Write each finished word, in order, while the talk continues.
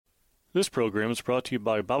This program is brought to you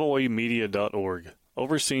by BibleWayMedia.org,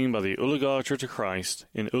 overseen by the Oologah Church of Christ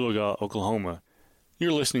in Oologah, Oklahoma.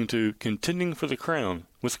 You're listening to Contending for the Crown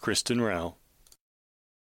with Kristen Rao.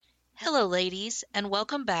 Hello, ladies, and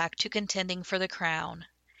welcome back to Contending for the Crown.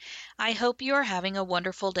 I hope you are having a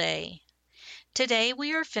wonderful day. Today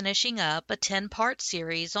we are finishing up a 10-part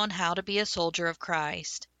series on how to be a soldier of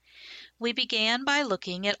Christ. We began by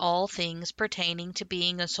looking at all things pertaining to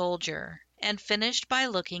being a soldier, and finished by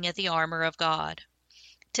looking at the armor of God.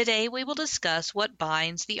 Today we will discuss what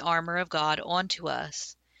binds the armor of God onto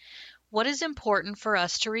us. What is important for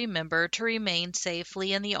us to remember to remain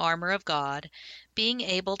safely in the armor of God, being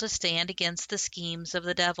able to stand against the schemes of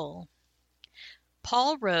the devil.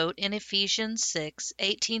 Paul wrote in Ephesians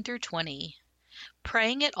 6:18-20,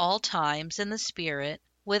 praying at all times in the Spirit,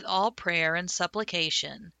 with all prayer and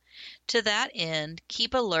supplication. To that end,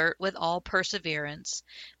 keep alert with all perseverance,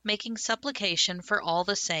 making supplication for all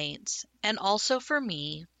the saints, and also for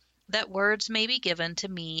me, that words may be given to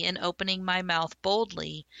me in opening my mouth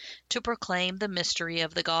boldly to proclaim the mystery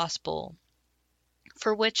of the gospel,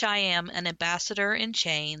 for which I am an ambassador in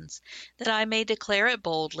chains, that I may declare it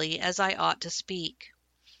boldly as I ought to speak.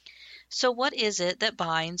 So what is it that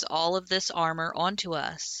binds all of this armor onto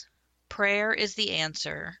us? Prayer is the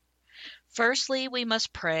answer. Firstly, we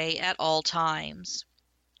must pray at all times.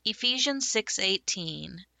 Ephesians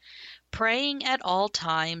 6:18, praying at all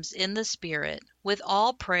times in the Spirit, with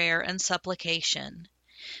all prayer and supplication.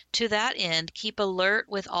 To that end, keep alert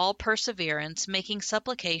with all perseverance, making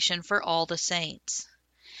supplication for all the saints.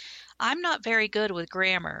 I'm not very good with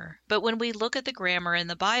grammar, but when we look at the grammar in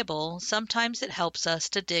the Bible, sometimes it helps us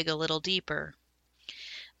to dig a little deeper.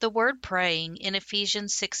 The word praying in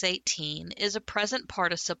Ephesians 6:18 is a present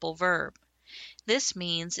participle verb. This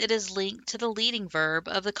means it is linked to the leading verb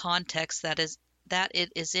of the context that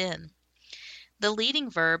it is in. The leading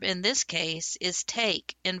verb in this case is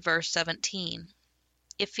take in verse 17.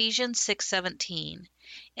 Ephesians 6:17,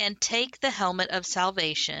 and take the helmet of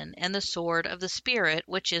salvation and the sword of the Spirit,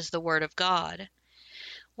 which is the Word of God.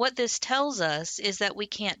 What this tells us is that we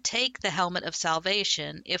can't take the helmet of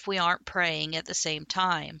salvation if we aren't praying at the same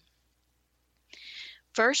time.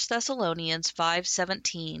 1 Thessalonians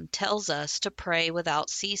 5:17 tells us to pray without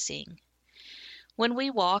ceasing. When we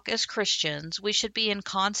walk as Christians, we should be in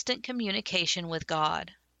constant communication with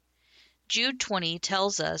God. Jude 20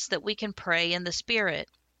 tells us that we can pray in the Spirit.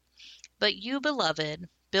 But you, beloved,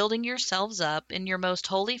 building yourselves up in your most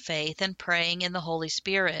holy faith and praying in the Holy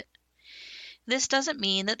Spirit. This doesn't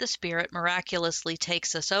mean that the Spirit miraculously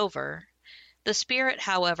takes us over. The Spirit,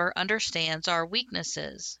 however, understands our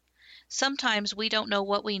weaknesses. Sometimes we don't know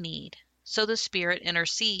what we need, so the Spirit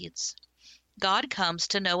intercedes. God comes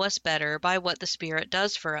to know us better by what the Spirit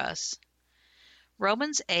does for us.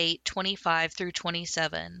 Romans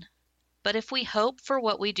 8:25-27. But if we hope for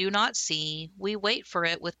what we do not see, we wait for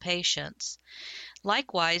it with patience.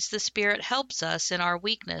 Likewise, the Spirit helps us in our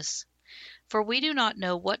weakness. For we do not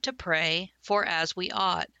know what to pray for as we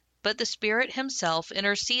ought, but the Spirit himself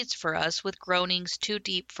intercedes for us with groanings too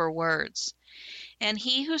deep for words. And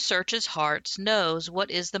he who searches hearts knows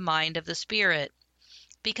what is the mind of the Spirit,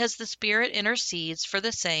 because the Spirit intercedes for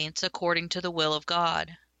the saints according to the will of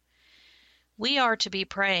God. We are to be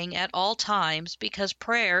praying at all times because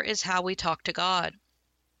prayer is how we talk to God.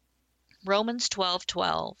 Romans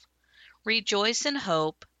 12:12, rejoice in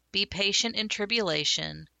hope, be patient in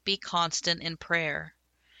tribulation, be constant in prayer.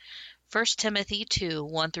 1 Timothy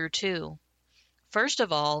 2:1-2. First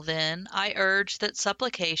of all, then, I urge that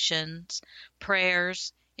supplications,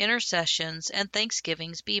 prayers, intercessions, and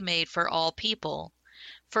thanksgivings be made for all people,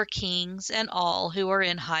 for kings and all who are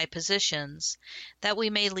in high positions, that we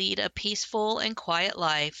may lead a peaceful and quiet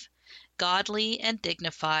life, godly and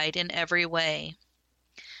dignified in every way.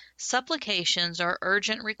 Supplications are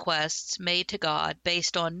urgent requests made to God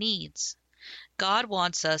based on needs. God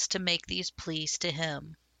wants us to make these pleas to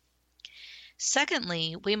Him.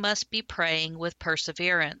 Secondly, we must be praying with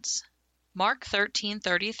perseverance. Mark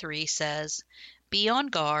 13:33 says, be on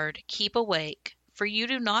guard, keep awake, for you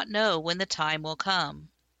do not know when the time will come.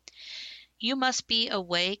 You must be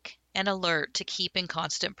awake and alert to keep in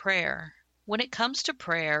constant prayer. When it comes to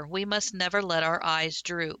prayer, we must never let our eyes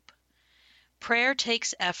droop. Prayer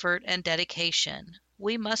takes effort and dedication.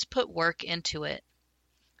 We must put work into it.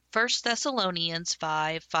 1 Thessalonians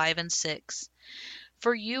 5:5-6.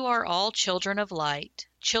 For you are all children of light,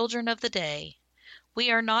 children of the day.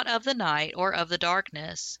 We are not of the night or of the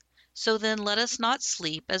darkness. So then let us not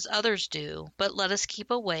sleep as others do, but let us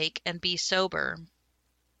keep awake and be sober.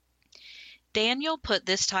 Daniel put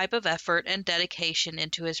this type of effort and dedication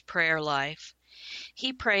into his prayer life.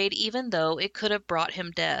 He prayed even though it could have brought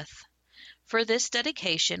him death. For this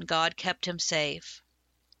dedication God kept him safe.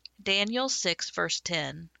 Daniel 6, verse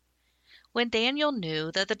 10. When Daniel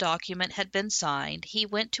knew that the document had been signed, he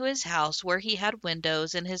went to his house where he had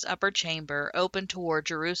windows in his upper chamber open toward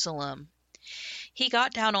Jerusalem. He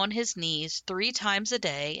got down on his knees 3 times a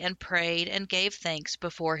day and prayed and gave thanks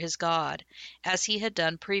before his God, as he had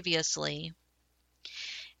done previously.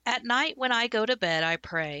 At night when I go to bed, I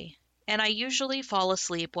pray, and I usually fall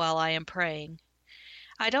asleep while I am praying.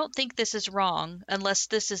 I don't think this is wrong unless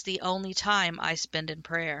this is the only time I spend in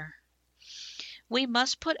prayer. We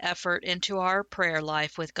must put effort into our prayer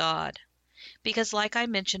life with God, because like I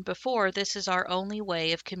mentioned before, this is our only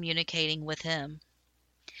way of communicating with Him.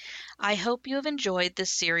 I hope you have enjoyed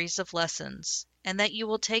this series of lessons, and that you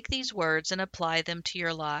will take these words and apply them to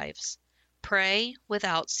your lives. Pray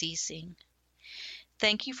without ceasing.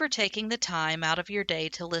 Thank you for taking the time out of your day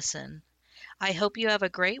to listen. I hope you have a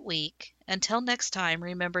great week. Until next time,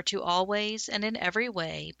 remember to always and in every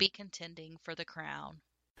way be contending for the crown.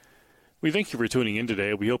 We thank you for tuning in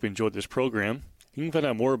today. We hope you enjoyed this program. You can find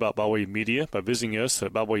out more about Byway Media by visiting us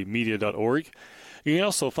at bywaymedia.org. You can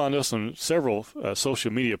also find us on several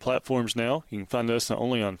social media platforms now. You can find us not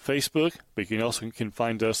only on Facebook, but you can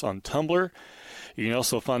find us on Tumblr. You can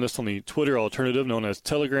also find us on the Twitter alternative known as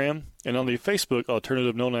Telegram, and on the Facebook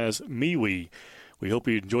alternative known as MeWe. We hope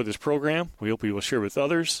you enjoyed this program. We hope you will share with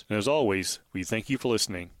others. And as always, we thank you for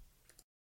listening.